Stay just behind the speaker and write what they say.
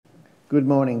Good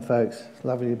morning, folks. It's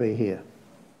lovely to be here.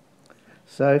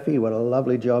 Sophie, what a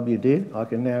lovely job you did. I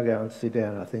can now go and sit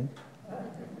down, I think.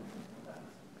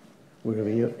 Wherever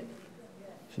you...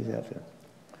 She's out there.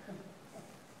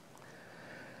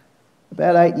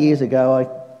 About 8 years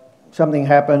ago, something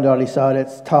happened. I decided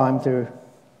it's time to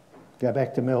go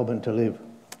back to Melbourne to live.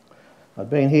 I'd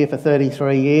been here for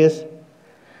 33 years,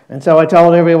 and so I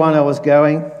told everyone I was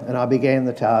going, and I began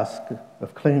the task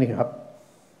of cleaning up.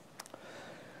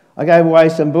 I gave away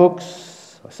some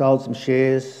books, I sold some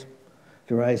shares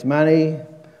to raise money,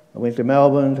 I went to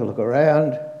Melbourne to look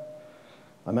around.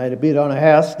 I made a bid on a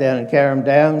house down in Carrum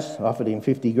Downs, offered him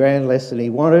 50 grand, less than he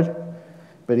wanted,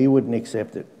 but he wouldn't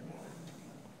accept it.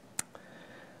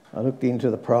 I looked into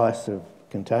the price of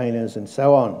containers and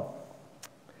so on.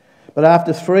 But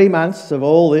after 3 months of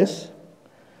all this,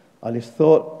 I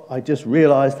just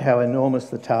realised how enormous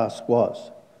the task was.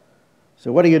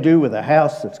 So what do you do with a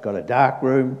house that's got a dark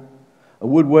room, a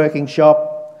woodworking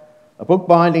shop, a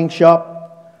bookbinding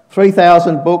shop,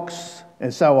 3,000 books,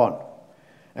 and so on?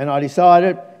 And I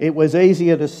decided it was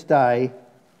easier to stay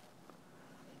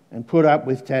and put up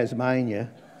with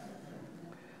Tasmania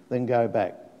than go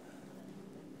back.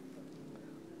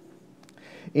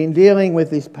 In dealing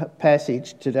with this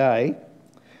passage today,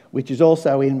 which is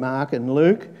also in Mark and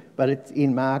Luke, but it's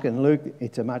in Mark and Luke,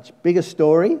 it's a much bigger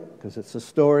story because it's the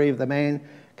story of the man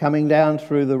coming down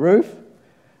through the roof.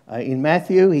 In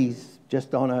Matthew, he's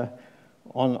just on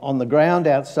the ground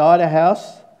outside a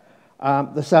house.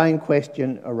 The same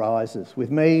question arises. With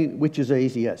me, which is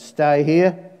easier, stay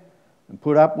here and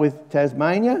put up with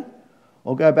Tasmania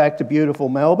or go back to beautiful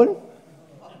Melbourne?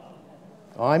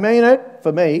 I mean it,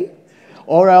 for me.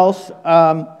 Or else,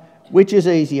 which is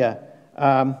easier,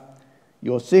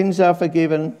 your sins are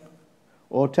forgiven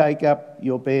or take up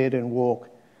your bed and walk?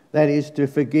 That is, to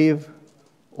forgive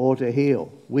or to heal.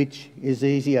 Which is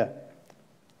easier?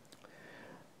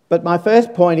 But my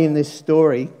first point in this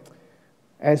story,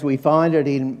 as we find it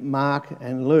in Mark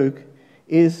and Luke,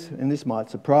 is, and this might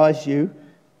surprise you,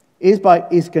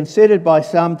 is considered by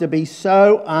some to be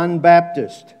so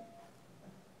un-Baptist.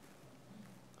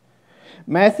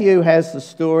 Matthew has the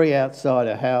story outside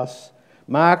a house.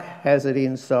 Mark has it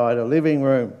inside a living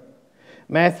room.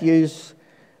 Matthew's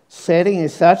setting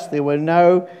is such there were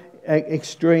no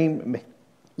extreme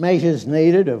measures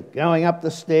needed of going up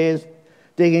the stairs,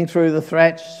 digging through the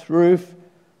thatched roof,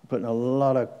 putting a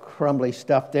lot of crumbly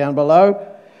stuff down below.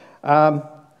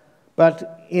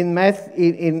 But in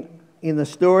the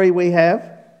story we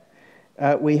have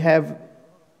a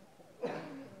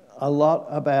lot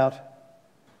about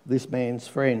this man's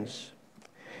friends.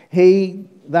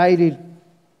 They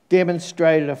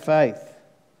demonstrated a faith,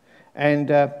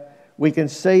 and we can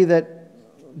see that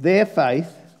their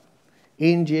faith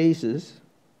in Jesus,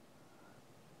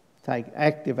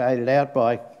 activated out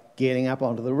by getting up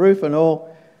onto the roof and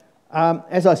all,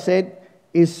 as I said,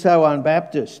 is so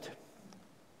un-Baptist.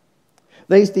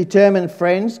 These determined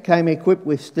friends came equipped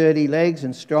with sturdy legs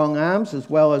and strong arms, as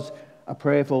well as a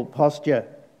prayerful posture.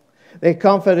 Their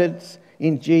confidence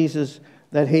in Jesus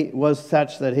that he was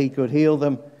such that he could heal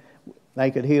them.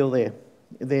 They could heal their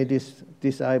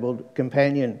disabled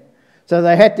companion. So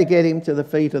they had to get him to the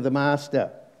feet of the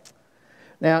Master.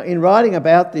 Now, in writing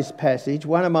about this passage,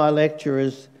 one of my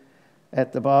lecturers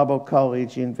at the Bible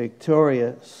College in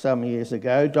Victoria some years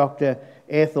ago, Dr.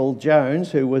 Ethel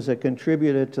Jones, who was a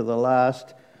contributor to the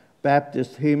last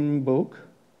Baptist hymn book.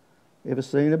 Ever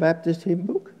seen a Baptist hymn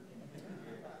book?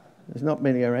 There's not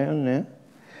many around now.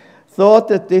 Thought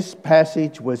that this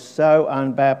passage was so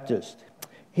un-Baptist.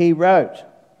 He wrote,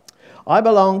 I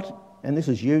belong, and this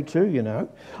is you too, you know,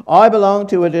 I belong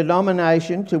to a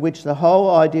denomination to which the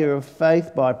whole idea of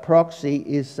faith by proxy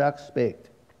is suspect.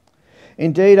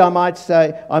 Indeed, I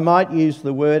might use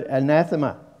the word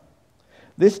anathema.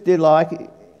 This delight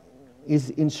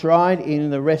is enshrined in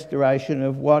the restoration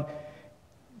of what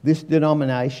this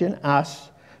denomination, us,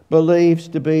 believes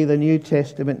to be the New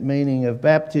Testament meaning of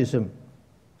baptism.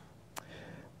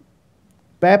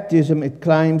 Baptism, it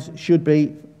claims, should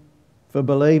be for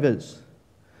believers.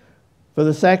 For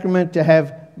the sacrament to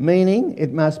have meaning,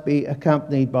 it must be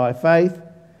accompanied by faith,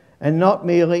 and not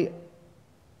merely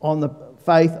on the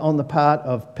faith on the part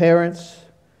of parents,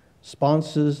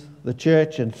 sponsors, the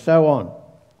church, and so on.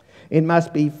 It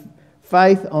must be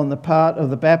faith on the part of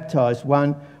the baptised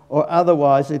one, or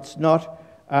otherwise it's not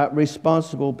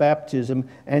responsible baptism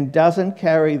and doesn't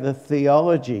carry the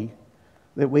theology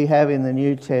that we have in the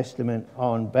New Testament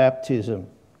on baptism.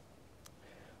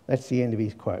 That's the end of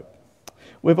his quote.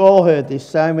 We've all heard this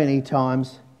so many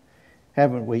times,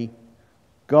 haven't we?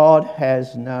 God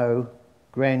has no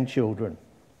grandchildren.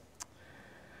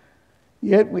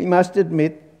 Yet we must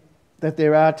admit that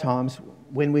there are times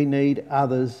when we need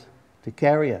others to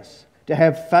carry us, to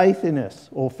have faith in us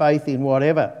or faith in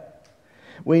whatever.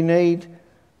 We need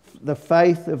the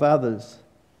faith of others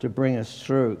to bring us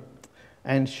through.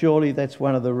 And surely that's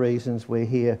one of the reasons we're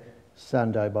here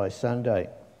Sunday by Sunday.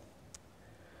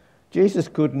 Jesus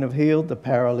couldn't have healed the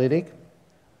paralytic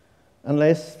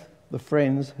unless the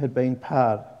friends had been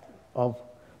part of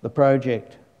the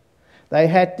project. They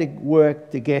had to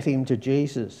work to get him to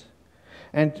Jesus.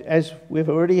 And as we've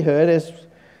already heard, as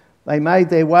they made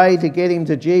their way to get him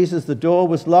to Jesus, the door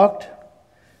was locked,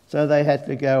 so they had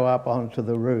to go up onto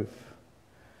the roof.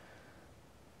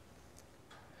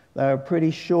 They were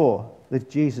pretty sure that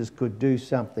Jesus could do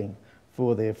something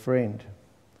for their friend.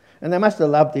 And they must have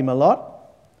loved him a lot.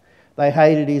 They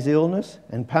hated his illness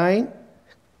and pain,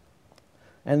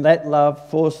 and that love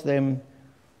forced them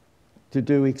to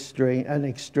do an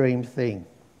extreme thing.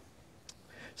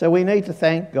 So we need to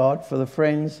thank God for the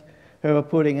friends who are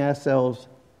putting ourselves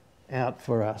out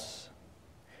for us.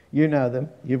 You know them.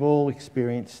 You've all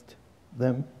experienced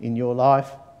them in your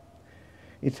life.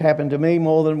 It's happened to me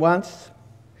more than once.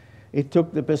 It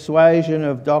took the persuasion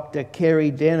of Dr.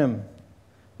 Kerry Denham,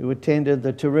 who attended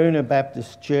the Taroona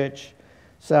Baptist Church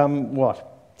some,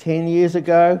 10 years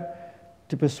ago,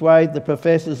 to persuade the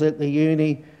professors at the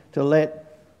uni to let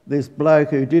this bloke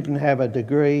who didn't have a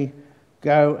degree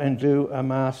go and do a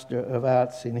Master of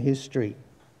Arts in History.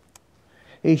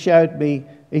 He showed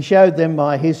them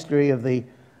my history of the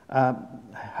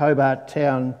Hobart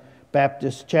Town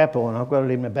Baptist Chapel, and I've got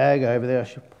it in my bag over there.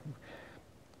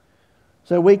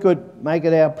 So we could make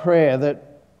it our prayer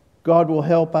that God will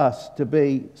help us to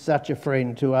be such a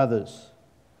friend to others.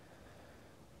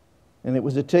 And it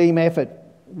was a team effort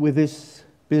with this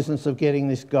business of getting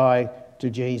this guy to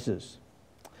Jesus.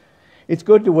 It's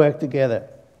good to work together.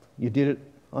 You did it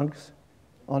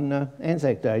on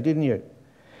Anzac Day, didn't you?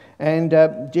 And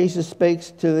Jesus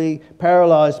speaks to the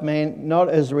paralysed man not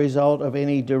as a result of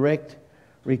any direct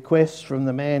requests from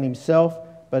the man himself,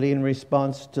 but in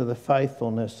response to the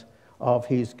faithfulness of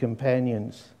his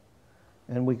companions.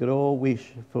 And we could all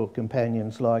wish for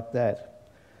companions like that.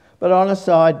 But on a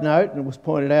side note, and it was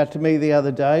pointed out to me the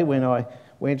other day when I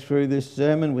went through this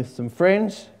sermon with some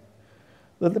friends,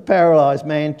 that the paralysed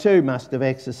man too must have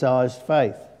exercised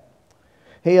faith.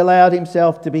 He allowed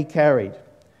himself to be carried.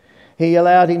 He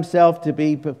allowed himself to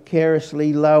be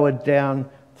precariously lowered down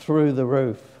through the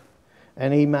roof.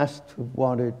 And he must have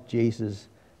wanted Jesus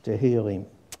to heal him.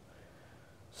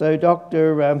 So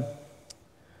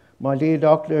my dear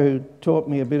doctor who taught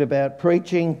me a bit about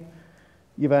preaching,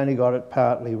 you've only got it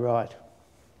partly right.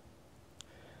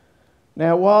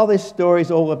 Now, while this story is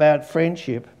all about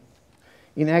friendship,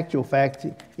 in actual fact,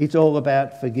 it's all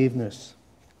about forgiveness.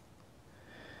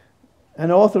 An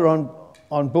author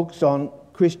on books on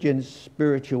Christian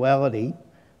spirituality,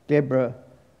 Deborah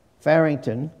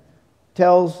Farrington,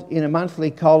 tells in a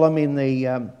monthly column in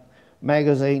the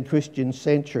magazine Christian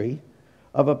Century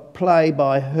of a play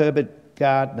by Herbert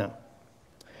Gardner.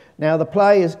 Now, the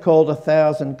play is called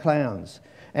 1,000 Clowns,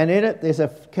 and in it there's a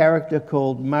character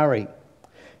called Murray.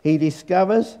 He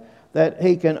discovers that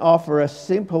he can offer a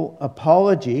simple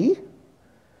apology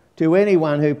to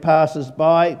anyone who passes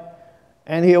by,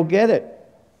 and he'll get it.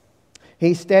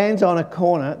 He stands on a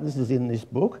corner, this is in this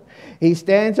book, he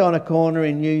stands on a corner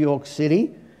in New York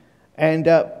City and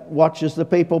watches the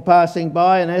people passing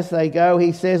by, and as they go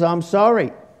he says, "I'm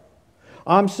sorry,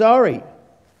 I'm sorry."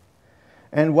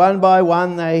 And one by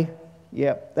one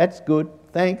that's good,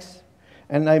 thanks,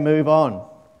 and they move on.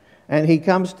 And he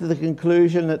comes to the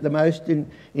conclusion that the most in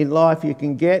life you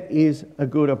can get is a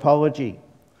good apology.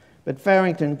 But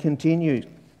Farrington continues,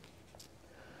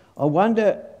 "I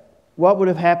wonder what would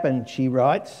have happened," she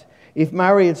writes, "if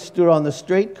Murray had stood on the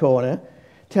street corner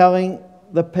telling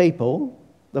the people,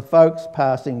 the folks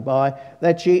passing by,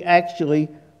 that she actually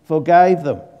forgave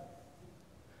them."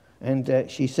 And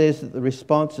she says that the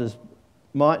responses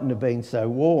mightn't have been so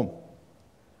warm.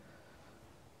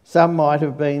 Some might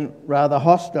have been rather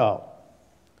hostile.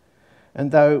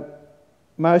 And though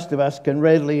most of us can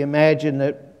readily imagine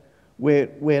that we're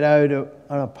owed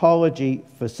an apology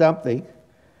for something,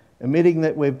 admitting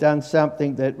that we've done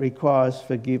something that requires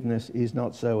forgiveness is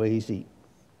not so easy.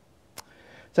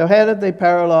 So how did the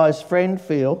paralysed friend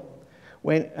feel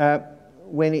when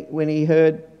he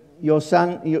heard, your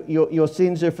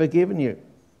sins are forgiven you?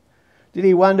 Did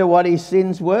he wonder what his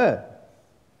sins were?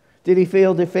 Did he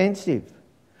feel defensive?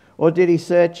 Or did he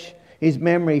search his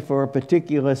memory for a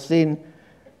particular sin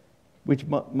which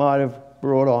might have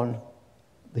brought on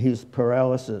his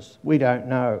paralysis? We don't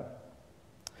know.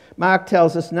 Mark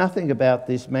tells us nothing about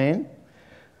this man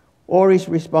or his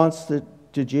response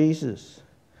to Jesus.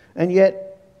 And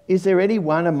yet, is there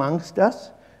anyone amongst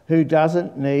us who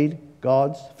doesn't need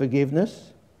God's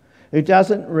forgiveness? Who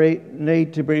doesn't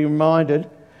need to be reminded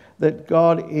that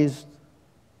God is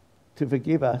to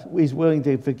forgive us, is willing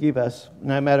to forgive us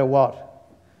no matter what?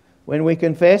 When we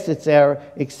confess, it's our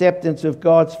acceptance of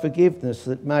God's forgiveness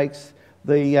that makes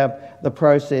the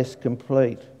process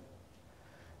complete.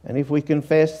 And if we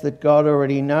confess that God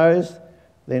already knows,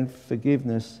 then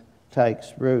forgiveness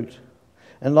takes root.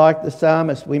 And like the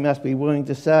psalmist, we must be willing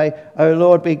to say, "O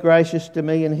Lord, be gracious to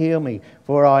me and heal me,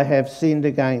 for I have sinned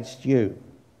against you."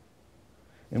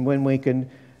 And when we can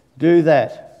do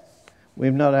that,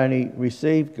 we've not only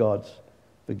received God's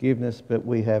forgiveness, but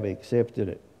we have accepted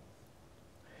it.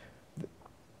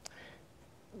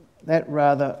 That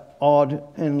rather odd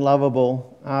and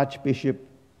lovable Archbishop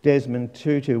Desmond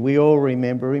Tutu, we all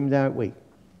remember him, don't we?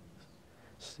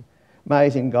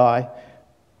 Amazing guy.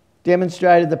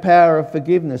 Demonstrated the power of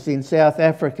forgiveness in South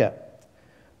Africa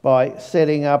by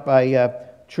setting up a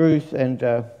truth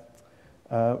and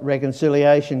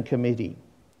reconciliation committee.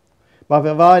 By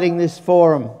providing this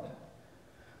forum,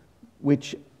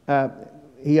 which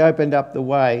he opened up the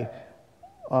way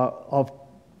of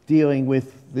dealing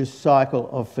with this cycle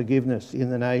of forgiveness in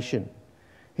the nation.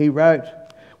 He wrote,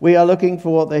 "We are looking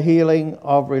for the healing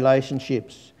of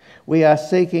relationships. We are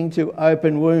seeking to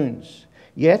open wounds,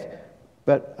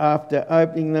 but after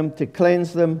opening them, to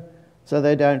cleanse them so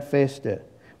they don't fester.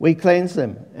 We cleanse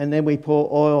them and then we pour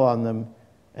oil on them,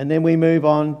 and then we move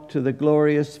on to the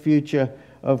glorious future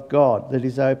of God that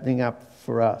is opening up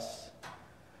for us."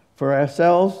 For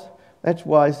ourselves, that's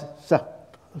why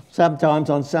sometimes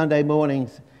on Sunday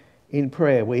mornings in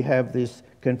prayer we have this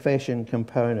confession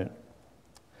component.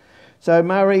 So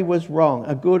Murray was wrong.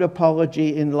 A good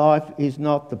apology in life is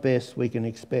not the best we can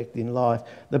expect in life.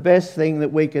 The best thing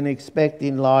that we can expect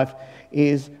in life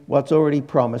is what's already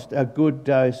promised, a good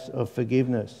dose of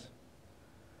forgiveness.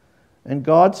 And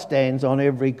God stands on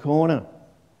every corner,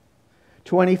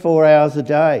 24 hours a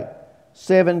day,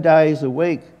 7 days a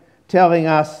week, telling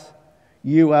us,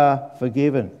 "You are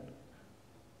forgiven."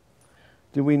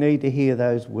 Do we need to hear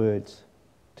those words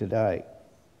today?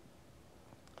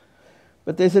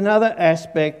 But there's another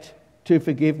aspect to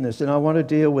forgiveness, and I want to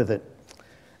deal with it.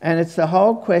 And it's the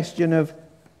whole question of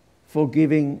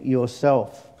forgiving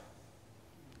yourself.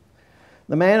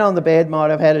 The man on the bed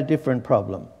might have had a different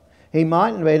problem. He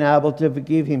mightn't have been able to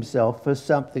forgive himself for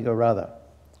something or other.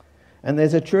 And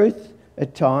there's a truth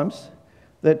at times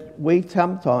that we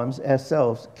sometimes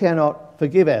ourselves cannot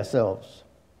forgive ourselves.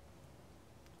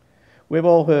 We've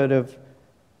all heard of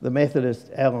the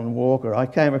Methodist Alan Walker. I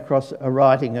came across a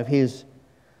writing of his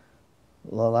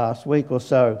the last week or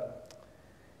so.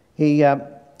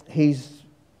 He's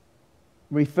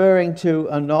referring to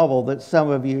a novel that some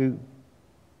of you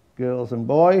girls and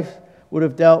boys would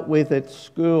have dealt with at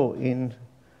school in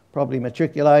probably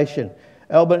matriculation.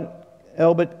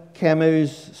 Albert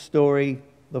Camus' story,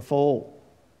 The Fall.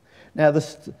 Now the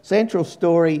central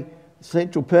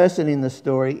person in the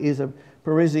story is a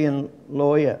Parisian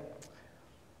lawyer,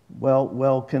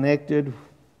 well connected,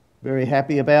 very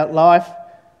happy about life.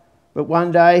 But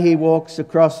one day he walks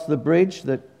across the bridge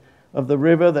of the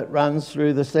river that runs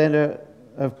through the centre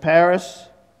of Paris,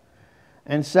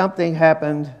 and something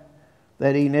happened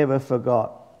that he never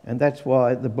forgot. And that's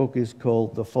why the book is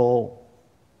called The Fall.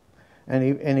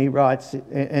 And he writes,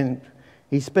 and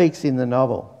he speaks in the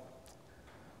novel.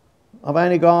 "I've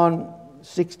only gone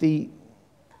 60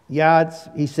 yards,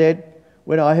 he said,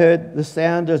 when I heard the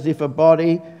sound as if a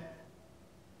body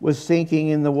was sinking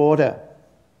in the water.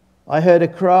 I heard a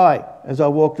cry as I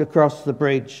walked across the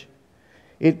bridge.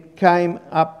 It came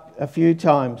up a few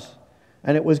times,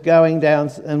 and it was going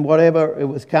down, and whatever it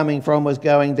was coming from was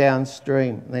going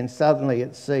downstream. Then suddenly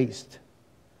it ceased.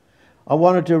 I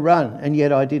wanted to run, and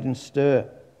yet I didn't stir.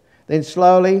 Then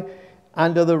slowly,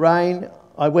 under the rain,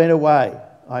 I went away.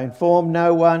 I informed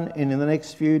no one, and in the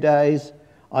next few days,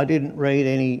 I didn't read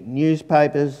any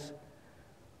newspapers,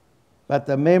 but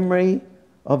the memory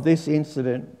of this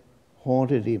incident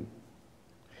haunted him.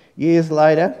 Years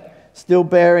later, still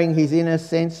bearing his inner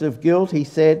sense of guilt, he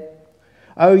said,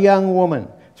 'O young woman,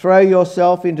 throw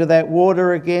yourself into that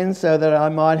water again so that I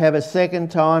might have a second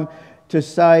time to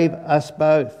save us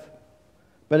both.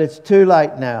 But it's too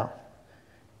late now.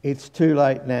 It's too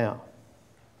late now.'"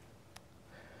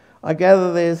 I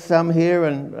gather there's some here,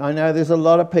 and I know there's a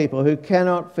lot of people who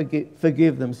cannot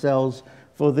forgive themselves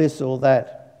for this or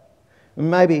that.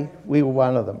 And maybe we were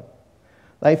one of them.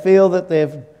 They feel that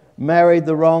they've married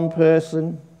the wrong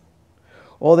person,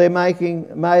 or they're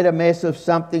made a mess of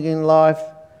something in life,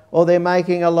 or they're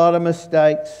making a lot of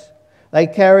mistakes. They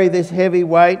carry this heavy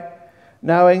weight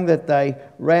knowing that they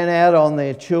ran out on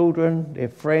their children, their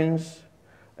friends,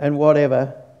 and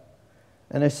whatever.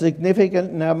 And a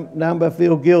significant number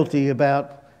feel guilty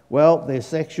about, well, their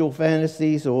sexual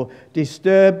fantasies or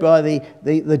disturbed by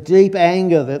the deep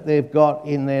anger that they've got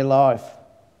in their life.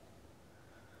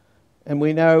 And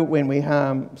we know when we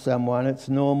harm someone, it's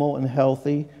normal and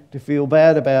healthy to feel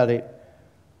bad about it,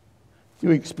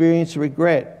 to experience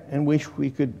regret and we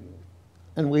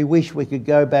wish we could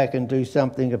go back and do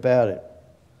something about it.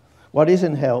 What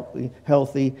isn't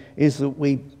healthy is that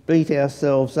we beat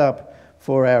ourselves up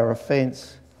for our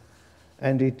offence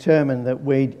and determine that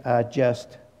we are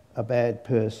just a bad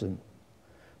person.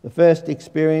 The first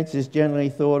experience is generally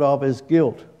thought of as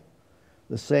guilt.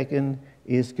 The second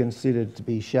is considered to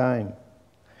be shame.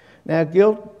 Now,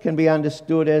 guilt can be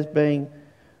understood as being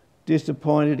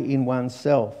disappointed in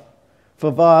oneself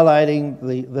for violating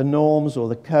the norms or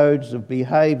the codes of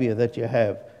behaviour that you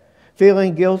have.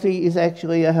 Feeling guilty is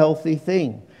actually a healthy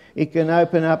thing. It can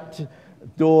open up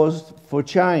doors for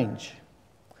change.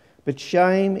 But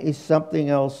shame is something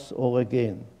else all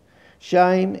again.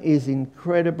 Shame is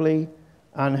incredibly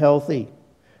unhealthy.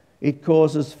 It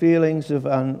causes feelings of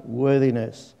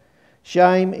unworthiness.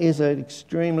 Shame is an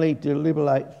extremely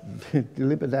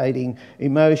debilitating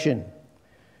emotion.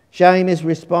 Shame is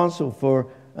responsible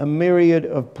for a myriad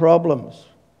of problems,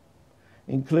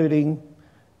 including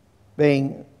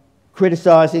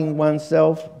criticising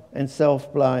oneself and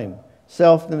self-blame,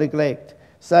 self-neglect,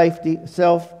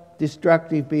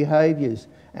 self-destructive behaviours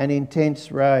and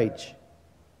intense rage.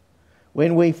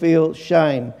 When we feel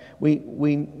shame,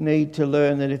 we need to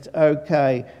learn that it's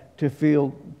okay to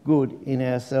feel good in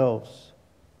ourselves.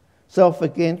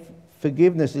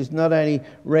 Self-forgiveness is not only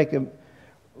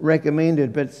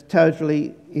recommended, but it's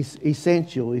totally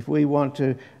essential if we want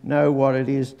to know what it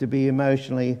is to be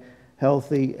emotionally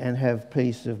healthy and have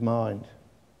peace of mind.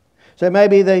 So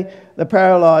maybe the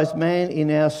paralysed man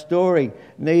in our story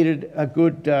needed a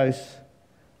good dose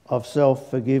of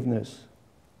self-forgiveness.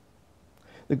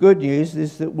 The good news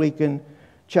is that we can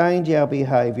change our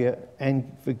behaviour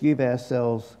and forgive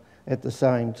ourselves at the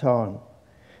same time.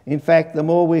 In fact, the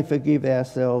more we forgive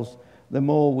ourselves, the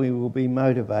more we will be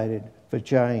motivated for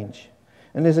change.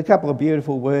 And there's a couple of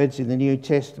beautiful words in the New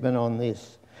Testament on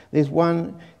this. There's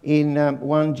one in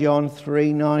 1 John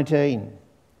 3:19.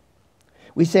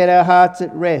 We set our hearts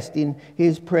at rest in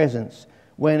his presence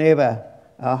whenever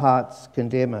our hearts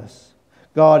condemn us.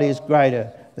 God is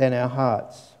greater than our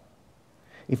hearts.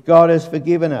 If God has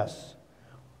forgiven us,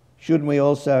 shouldn't we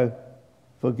also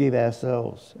forgive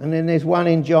ourselves? And then there's one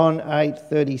in John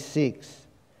 8:36.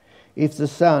 If the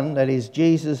Son, that is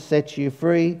Jesus, sets you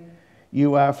free,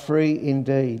 you are free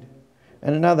indeed.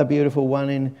 And another beautiful one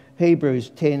in Hebrews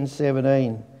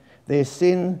 10:17. Their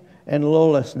sin and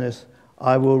lawlessness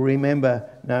I will remember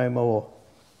no more.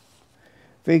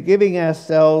 Forgiving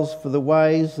ourselves for the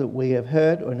ways that we have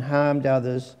hurt and harmed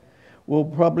others will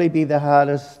probably be the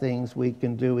hardest things we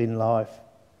can do in life.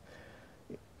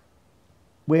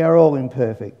 We are all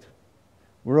imperfect.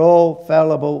 We're all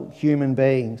fallible human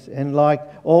beings. And like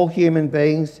all human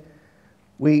beings,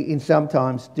 we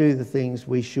sometimes do the things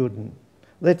we shouldn't.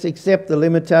 Let's accept the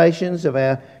limitations of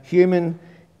our human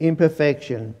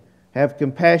imperfection, have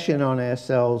compassion on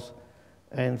ourselves,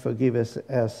 and forgive us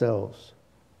ourselves.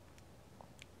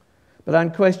 But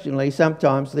unquestionably,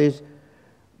 sometimes there's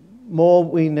more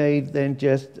we need than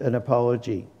just an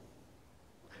apology.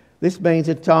 This means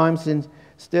at times,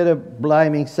 instead of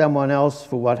blaming someone else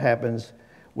for what happens,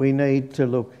 we need to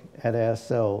look at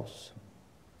ourselves.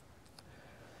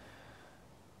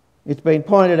 It's been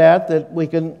pointed out that we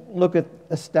can look at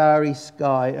a starry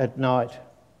sky at night.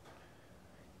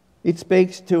 It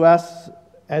speaks to us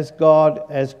as God,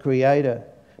 as creator.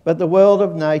 But the world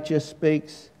of nature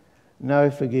speaks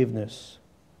no forgiveness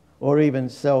or even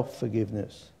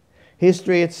self-forgiveness.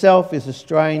 History itself is a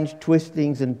strange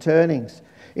twistings and turnings.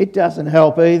 It doesn't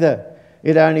help either.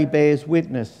 It only bears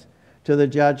witness to the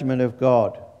judgment of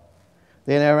God.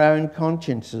 Then our own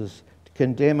consciences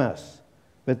condemn us,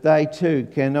 but they too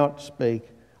cannot speak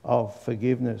of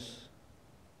forgiveness.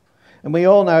 And we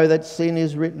all know that sin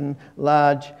is written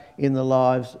large in the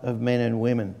lives of men and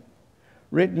women.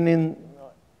 Written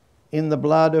in the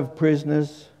blood of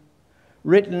prisoners,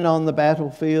 written on the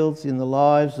battlefields in the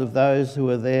lives of those who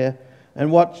are there,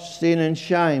 and what sin and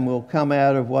shame will come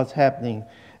out of what's happening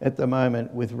at the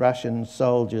moment with Russian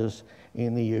soldiers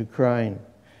in the Ukraine.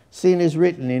 Sin is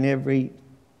written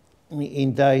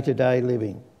in day-to-day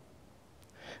living.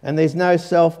 And there's no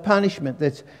self-punishment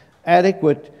that's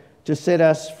adequate to set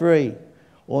us free,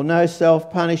 or no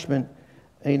self-punishment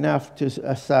enough to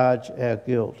assuage our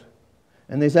guilt.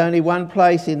 And there's only one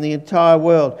place in the entire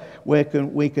world where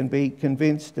we can be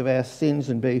convinced of our sins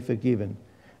and be forgiven.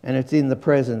 And it's in the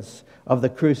presence of the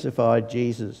crucified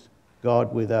Jesus,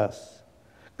 God with us.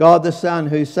 God the Son,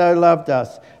 who so loved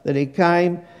us that he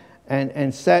came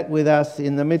and sat with us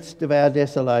in the midst of our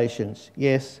desolations,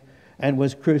 yes, and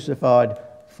was crucified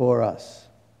for us.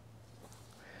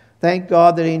 Thank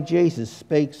God that in Jesus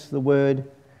speaks the word,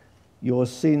 your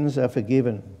sins are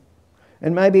forgiven.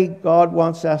 And maybe God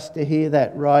wants us to hear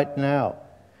that right now,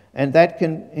 and that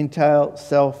can entail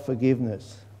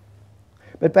self-forgiveness.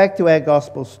 But back to our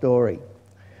gospel story.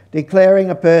 Declaring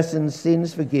a person's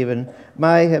sins forgiven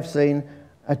may have seen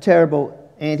a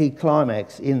terrible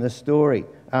anticlimax in the story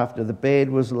after the bed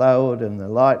was lowered and the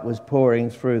light was pouring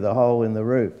through the hole in the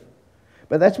roof.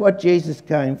 But that's what Jesus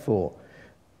came for.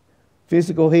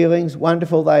 Physical healings,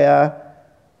 wonderful they are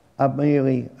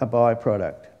merely a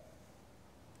byproduct.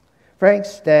 Frank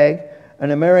Stagg,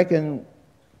 an American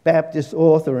Baptist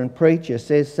author and preacher,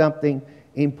 says something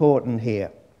important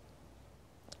here.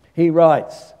 He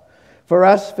writes, "For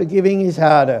us, forgiving is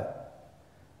harder,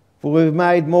 for we've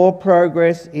made more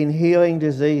progress in healing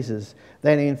diseases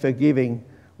than in forgiving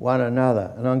one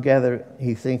another." And I gather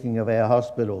he's thinking of our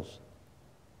hospitals.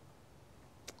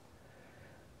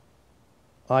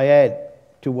 I add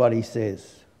to what he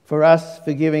says, for us,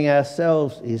 forgiving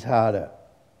ourselves is harder.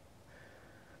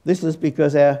 This is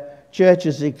because our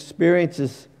church's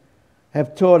experiences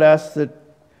have taught us that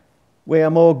we are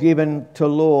more given to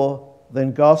law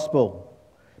than gospel,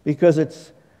 because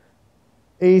it's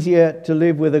easier to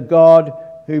live with a God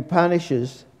who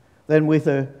punishes than with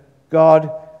a God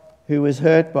who is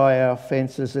hurt by our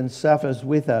offences and suffers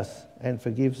with us and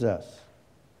forgives us.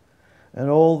 And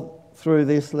all through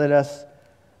this, let us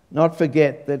not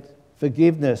forget that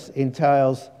forgiveness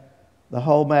entails the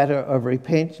whole matter of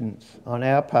repentance on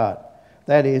our part.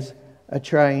 That is, a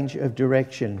change of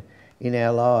direction in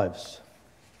our lives.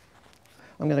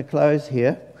 I'm going to close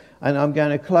here, and I'm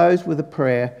going to close with a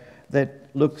prayer that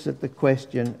looks at the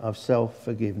question of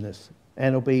self-forgiveness, and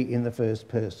it'll be in the first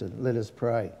person. Let us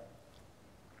pray.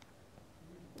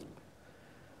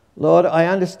 Lord, I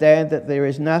understand that there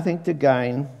is nothing to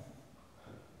gain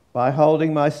by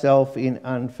holding myself in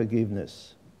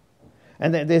unforgiveness,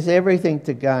 and that there's everything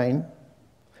to gain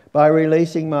by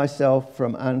releasing myself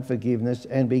from unforgiveness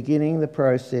and beginning the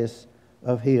process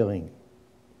of healing.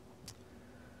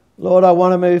 Lord, I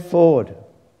want to move forward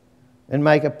and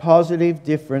make a positive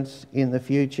difference in the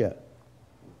future.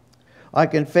 I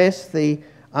confess the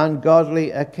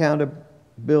ungodly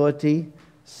accountability,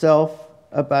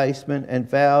 self-abasement and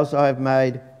vows I have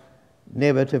made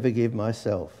never to forgive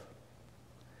myself.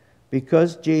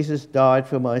 Because Jesus died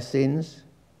for my sins,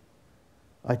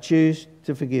 I choose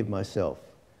to forgive myself,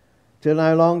 to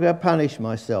no longer punish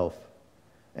myself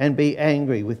and be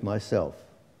angry with myself.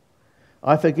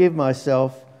 I forgive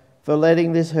myself for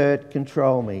letting this hurt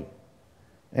control me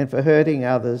and for hurting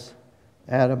others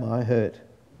out of my hurt.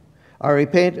 I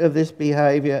repent of this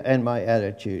behaviour and my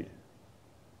attitude.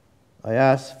 I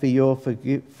ask for your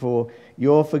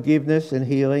forgiveness and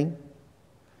healing.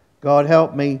 God,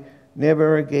 help me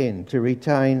never again to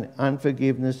retain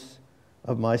unforgiveness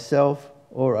of myself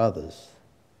or others.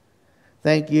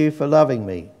 Thank you for loving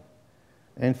me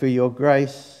and for your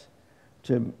grace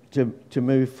to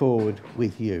move forward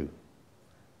with you.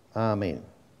 Amen.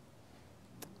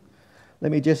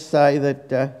 Let me just say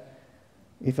that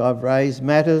if I've raised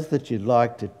matters that you'd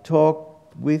like to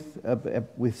talk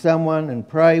with someone and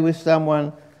pray with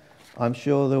someone, I'm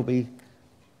sure there'll be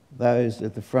those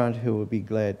at the front who will be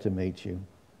glad to meet you.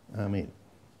 Amen.